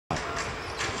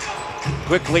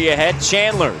Quickly ahead,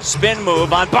 Chandler, spin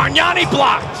move on Bargnani,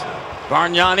 blocked.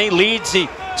 Bargnani leads the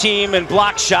team in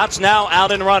block shots, now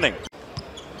out and running.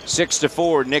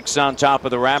 6-4, Knicks on top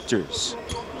of the Raptors.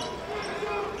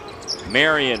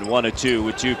 Marion 1 of 2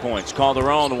 with 2 points.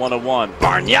 Calderon 1 of 1.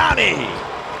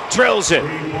 Bargnani drills it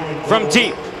from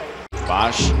deep.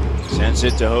 Bosch sends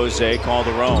it to Jose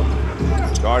Calderon.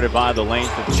 Guarded by the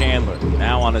length of Chandler.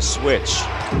 Now on a switch.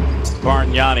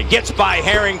 Bargnani gets by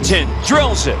Harrington,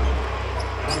 drills it.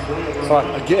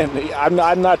 Again,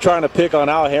 I'm not trying to pick on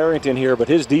Al Harrington here, but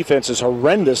his defense is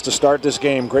horrendous to start this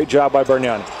game. Great job by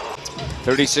Bargnani.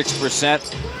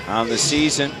 36% on the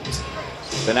season.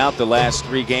 Been out the last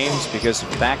 3 games because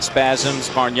of back spasms.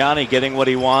 Bargnani getting what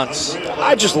he wants.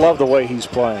 I just love the way he's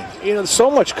playing. You know, so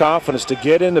much confidence to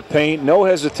get in the paint, no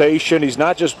hesitation. He's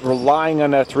not just relying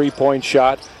on that three-point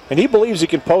shot, and he believes he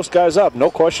can post guys up,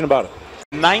 no question about it.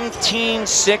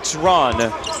 19-6 run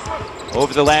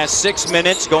over the last 6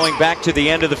 minutes, going back to the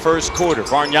end of the first quarter.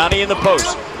 Bargnani in the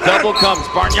post. Double comes.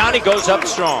 Bargnani goes up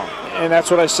strong. And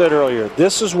that's what I said earlier.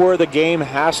 This is where the game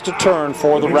has to turn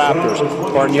for the Raptors.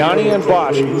 Bargnani and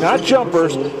Bosch, not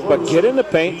jumpers, but get in the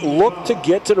paint, look to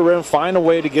get to the rim, find a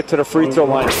way to get to the free throw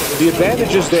line. The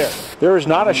advantage is there. There is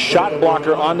not a shot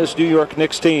blocker on this New York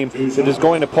Knicks team that is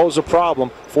going to pose a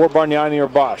problem for Bargnani or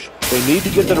Bosch. They need to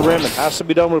get to the rim. It has to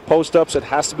be done with post-ups. It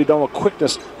has to be done with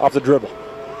quickness off the dribble.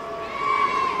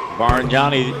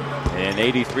 Bargnani, an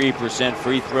 83%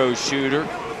 free throw shooter.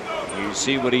 You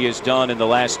see what he has done in the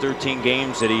last 13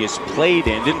 games that he has played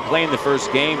in. Didn't play in the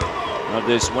first game of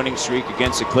this winning streak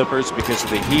against the Clippers because of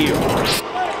the heel.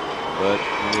 But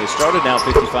he has started now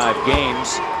 55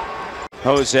 games.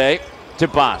 Jose to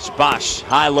Bosch. Bosch,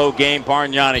 high-low game.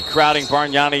 Bargnani crowding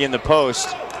Bargnani in the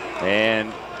post.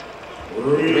 And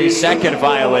 3-second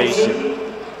violation.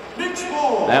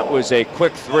 That was a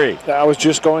quick 3. I was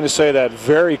just going to say that.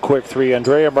 Very quick 3.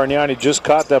 Andrea Bargnani just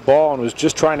caught that ball and was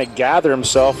just trying to gather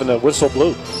himself, and the whistle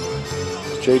blew.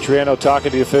 Jay Triano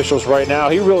talking to the officials right now.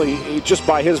 He just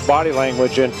by his body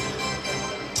language and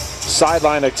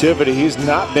sideline activity, he's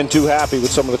not been too happy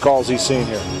with some of the calls he's seen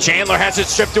here. Chandler has it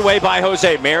stripped away by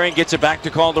Jose. Marion gets it back to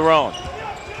Calderon.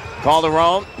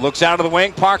 Calderon looks out of the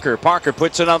wing. Parker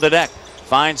puts it on the deck.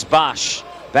 Finds Bosch.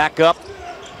 Back up.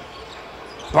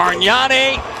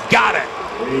 Bargnani got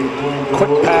it.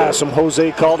 Quick pass from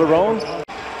Jose Calderon.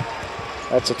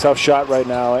 That's a tough shot right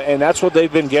now, and that's what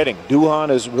they've been getting. Duhan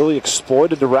has really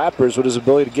exploited the Raptors with his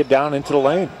ability to get down into the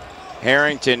lane.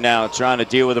 Harrington now trying to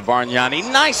deal with a Bargnani.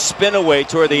 Nice spin away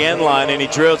toward the end line, and he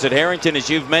drills it. Harrington, as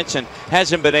you've mentioned,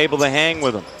 hasn't been able to hang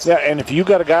with him. Yeah, and if you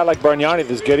got a guy like Bargnani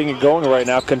that's getting it going right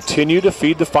now, continue to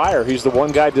feed the fire. He's the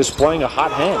one guy displaying a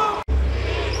hot hand.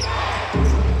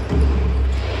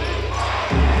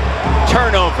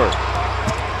 Turnover.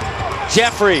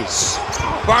 Jeffries.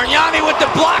 Bargnani with the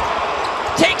block.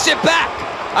 Takes it back.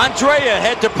 Andrea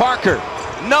head to Parker.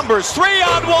 Numbers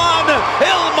 3-on-1.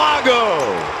 Il Mago.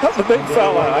 That's a big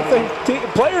fella. I think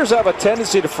players have a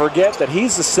tendency to forget that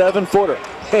he's the 7-footer.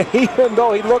 And even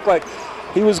though he looked like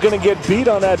he was going to get beat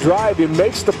on that drive, he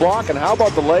makes the block. And how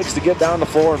about the legs to get down the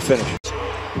floor and finish?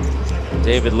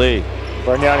 David Lee.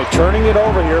 Bargnani turning it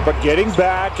over here, but getting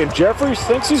back, and Jeffries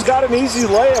thinks he's got an easy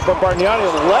layup, but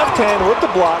Bargnani left hand with the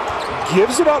block,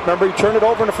 gives it up. Remember, he turned it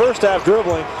over in the first half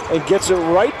dribbling, and gets it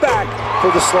right back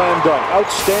for the slam dunk.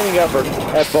 Outstanding effort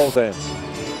at both ends.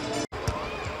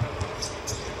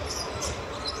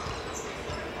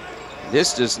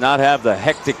 This does not have the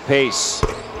hectic pace.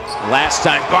 Last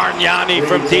time, Bargnani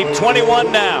from deep,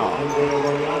 21 now.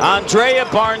 Andrea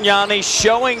Bargnani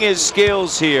showing his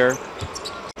skills here.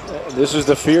 This is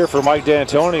the fear for Mike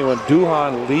D'Antoni when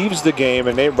Duhan leaves the game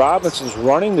and Nate Robinson's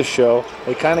running the show.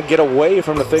 They kind of get away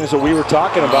from the things that we were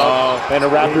talking about, and the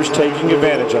Raptors taking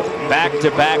advantage of it.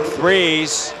 Back-to-back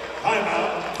threes.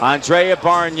 Andrea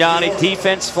Bargnani,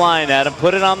 defense flying at him,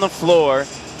 put it on the floor.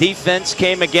 Defense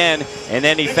came again, and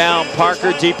then he found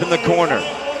Parker deep in the corner.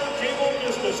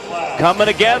 Coming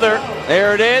together,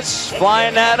 there it is,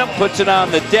 flying at him, puts it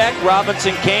on the deck.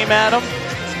 Robinson came at him.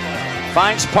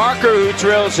 Finds Parker, who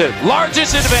drills it.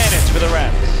 Largest advantage for the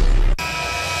Raps.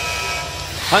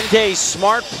 Hyundai's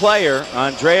smart player,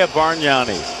 Andrea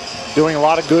Bargnani. Doing a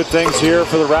lot of good things here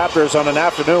for the Raptors on an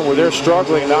afternoon where they're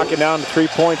struggling, knocking down the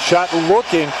three-point shot,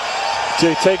 looking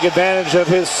to take advantage of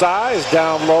his size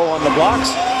down low on the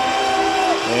blocks.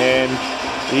 And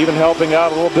even helping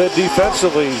out a little bit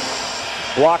defensively,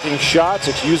 blocking shots.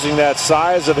 It's using that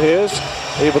size of his,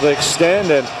 able to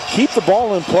extend and keep the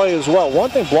ball in play as well. One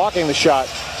thing blocking the shot,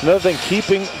 another thing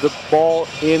keeping the ball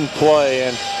in play.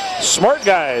 And smart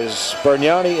guys,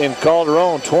 Bargnani and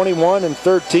Calderon, 21 and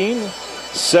 13,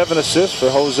 7 assists for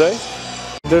Jose.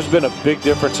 there's been a big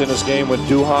difference in this game when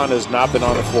Duhan has not been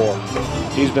on the floor.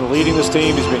 He's been leading this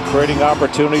team. He's been creating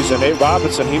opportunities. And Nate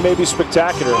Robinson, he may be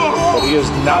spectacular, but he has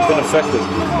not been effective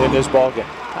in this ballgame.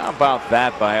 How about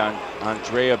that by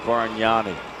Andrea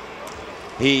Bargnani?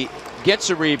 He gets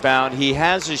a rebound. He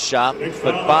has a shot,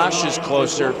 but Bosch is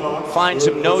closer, finds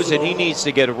him, knows that he needs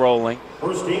to get it rolling.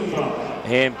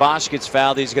 And Bosch gets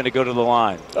fouled. He's going to go to the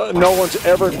line. No one's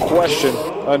ever questioned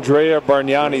Andrea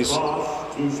Bargnani's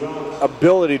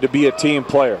ability to be a team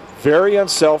player. Very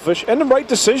unselfish and the right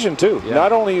decision too. Yeah.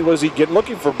 Not only was he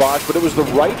looking for Bosch, but it was the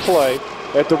right play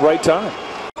at the right time.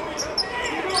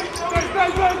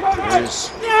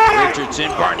 Here's Richardson.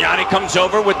 Bargnani comes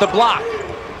over with the block.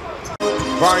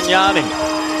 Bargnani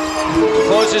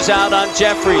closes out on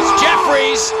Jeffries.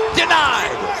 Jeffries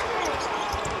denied.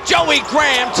 Joey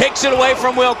Graham takes it away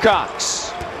from Wilcox.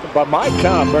 By my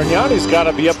count, Bargnani's got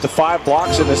to be up to 5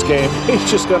 blocks in this game.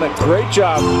 He's just done a great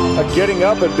job of getting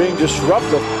up and being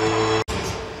disruptive.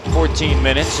 14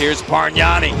 minutes. Here's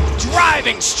Bargnani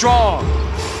driving strong.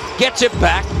 Gets it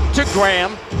back to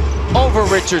Graham over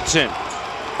Richardson.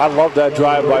 I love that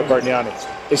drive by Bargnani.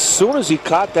 As soon as he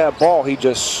caught that ball, he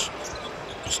just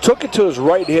took it to his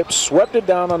right hip, swept it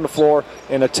down on the floor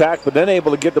and attacked, but then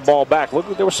able to get the ball back.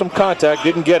 Look, there was some contact,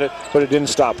 didn't get it, but it didn't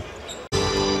stop.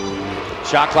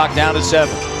 Shot clock down to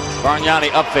 7.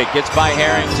 Bargnani up fake, gets by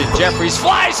Harrington. Jeffries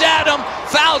flies at him,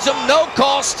 fouls him, no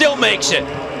call, still makes it.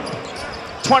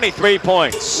 23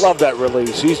 points. Love that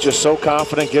release. He's just so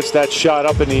confident, gets that shot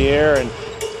up in the air, and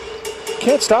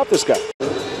can't stop this guy.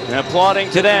 And applauding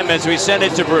to them as we send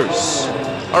it to Bruce.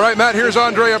 All right, Matt, here's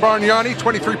Andrea Bargnani,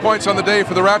 23 points on the day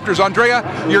for the Raptors.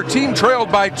 Andrea, your team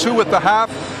trailed by 2 at the half.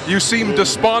 You seemed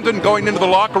despondent going into the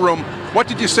locker room. What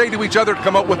did you say to each other to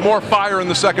come out with more fire in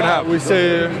the second half? We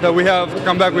say that we have to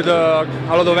come back with a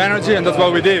lot of energy, and that's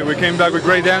what we did. We came back with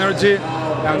great energy,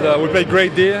 and we played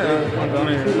great D.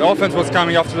 The offense was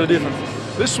coming after the defense.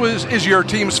 This is your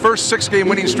team's first 6-game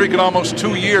winning streak in almost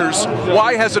 2 years.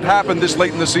 Why has it happened this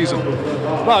late in the season?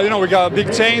 Well, you know, we got a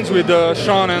big change with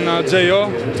Sean and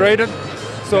J.O. traded.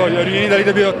 So you need a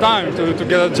little bit of time to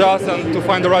get adjusted and to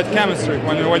find the right chemistry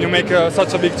when you make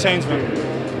such a big change.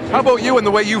 How about you and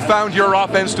the way you found your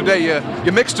offense today?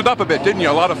 You mixed it up a bit, didn't you?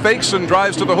 A lot of fakes and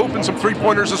drives to the hoop and some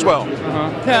three-pointers as well.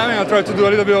 Yeah, I mean, I tried to do a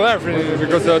little bit of everything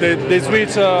because they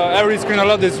switch, every screen a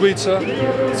lot they switch.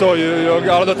 So a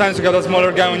lot of times you got a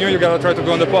smaller guy on you, you got to try to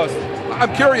go on the post.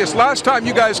 I'm curious, last time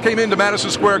you guys came into Madison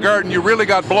Square Garden, you really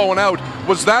got blown out.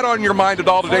 Was that on your mind at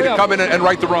all today to come in and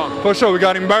right the wrong? For sure, we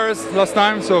got embarrassed last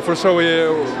time, so for sure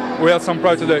we had some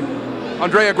pride today.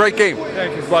 Andrea, great game.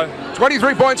 Thank you. Bye.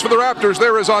 23 points for the Raptors.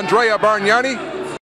 There is Andrea Bargnani.